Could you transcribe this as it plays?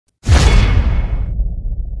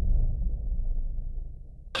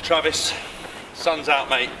Travis, sun's out,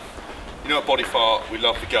 mate. You know at Body Fart, we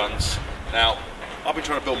love the guns. Now, I've been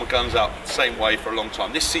trying to build my guns up the same way for a long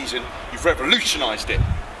time. This season, you've revolutionised it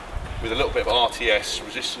with a little bit of RTS,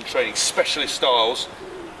 resistance training, specialist styles.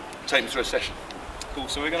 Take me through a session. Cool,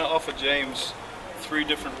 so we're going to offer James 3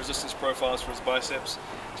 different resistance profiles for his biceps,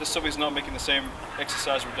 just so he's not making the same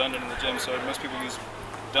exercise redundant in the gym. So most people use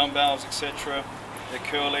dumbbells, etc. They're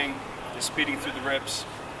curling, they're speeding through the reps,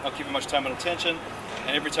 not keeping much time and attention.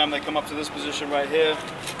 And every time they come up to this position right here,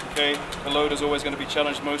 okay, the load is always going to be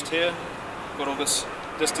challenged most here. Got all this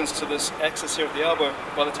distance to this axis here at the elbow.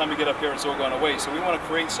 By the time you get up here, it's all gone away. So we want to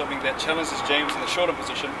create something that challenges James in the shorter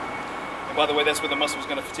position. And by the way, that's where the muscle is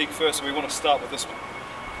going to fatigue first, so we want to start with this one.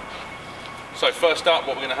 So first up,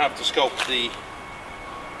 what we're going to have to sculpt the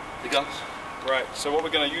guns. Right, so what we're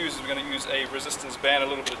going to use is we're going to use a resistance band, a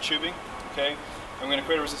little bit of tubing, okay? And we're going to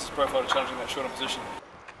create a resistance profile challenging that shorter position.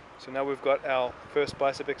 So now we've got our first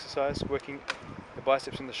bicep exercise, working the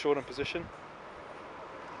biceps in the shortened position.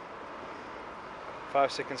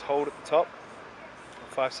 5 seconds hold at the top,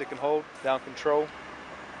 5 second hold, down control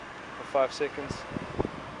for 5 seconds,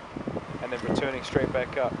 and then returning straight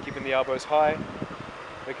back up, keeping the elbows high,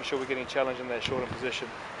 making sure we're getting challenged in that shortened position.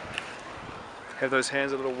 Have those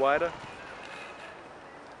hands a little wider.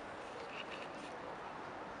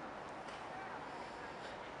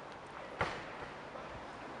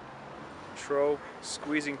 Control,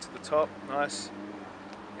 squeezing to the top, nice,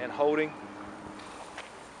 and holding.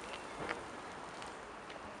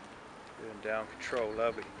 Good, and down, control,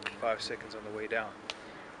 lovely. 5 seconds on the way down.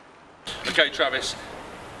 Okay, Travis,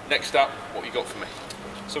 next up, what you got for me?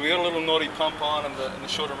 So we got a little naughty pump on in the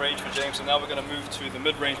shorter range for James, so now we're going to move to the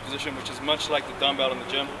mid-range position, which is much like the dumbbell in the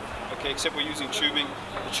gym, okay, except we're using tubing.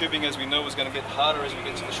 The tubing, as we know, is going to get harder as we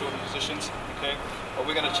get to the shorter positions, okay, but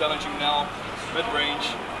we're going to challenge you now, mid-range,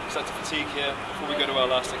 start to fatigue here before we go to our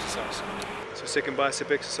last exercise. So second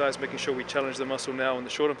bicep exercise, making sure we challenge the muscle now in the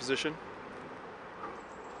shorter position.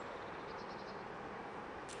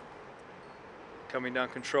 Coming down,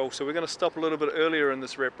 control. So we're going to stop a little bit earlier in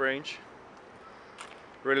this rep range.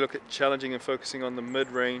 Really look at challenging and focusing on the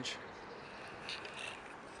mid-range.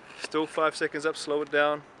 Still 5 seconds up, slow it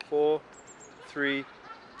down. 4, 3,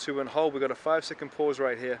 2, and hold. We've got a 5 second pause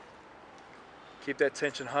right here. Keep that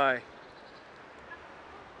tension high.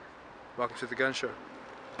 Welcome to the gun show.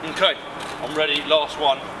 Okay, I'm ready, last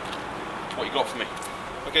one. What you got for me?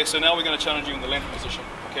 Okay, so now we're going to challenge you in the length position.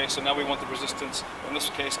 Okay, so now we want the resistance, in this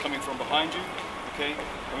case, coming from behind you. Okay,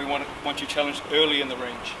 and we want you challenged early in the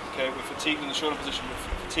range. Okay, we're fatigued in the shorter position,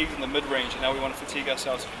 we're fatigued in the mid-range, and now we want to fatigue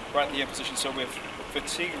ourselves right in the end position. So we're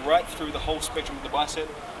fatigued right through the whole spectrum of the bicep.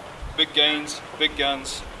 Big gains, big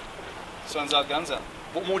guns, sun's out, guns out.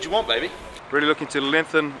 What more do you want, baby? Really looking to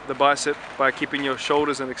lengthen the bicep by keeping your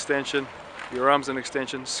shoulders in extension, your arms in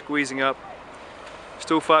extension, squeezing up.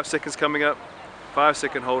 Still 5 seconds coming up. 5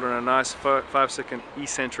 second hold and a nice 5 second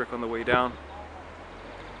eccentric on the way down.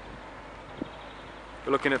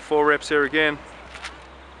 We're looking at 4 reps here again.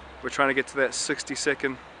 We're trying to get to that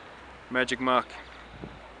 60-second magic mark.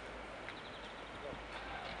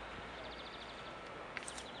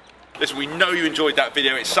 Listen, we know you enjoyed that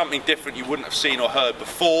video. It's something different you wouldn't have seen or heard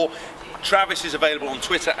before. Travis is available on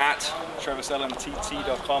Twitter at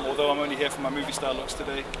TravisAllanTT.com, although I'm only here for my movie star looks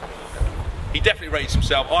today. He definitely rates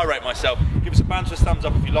himself, I rate myself. Give us a banterous thumbs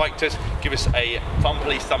up if you liked us. Give us a fun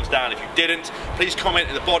police thumbs down if you didn't. Please comment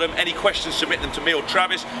at the bottom. Any questions, submit them to me or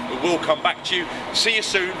Travis. We will come back to you. See you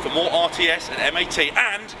soon for more RTS and MAT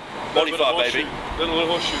and Body Fart, baby. Little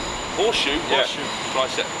horseshoe. Horseshoe? Yeah.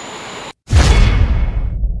 Horseshoe. Tricep.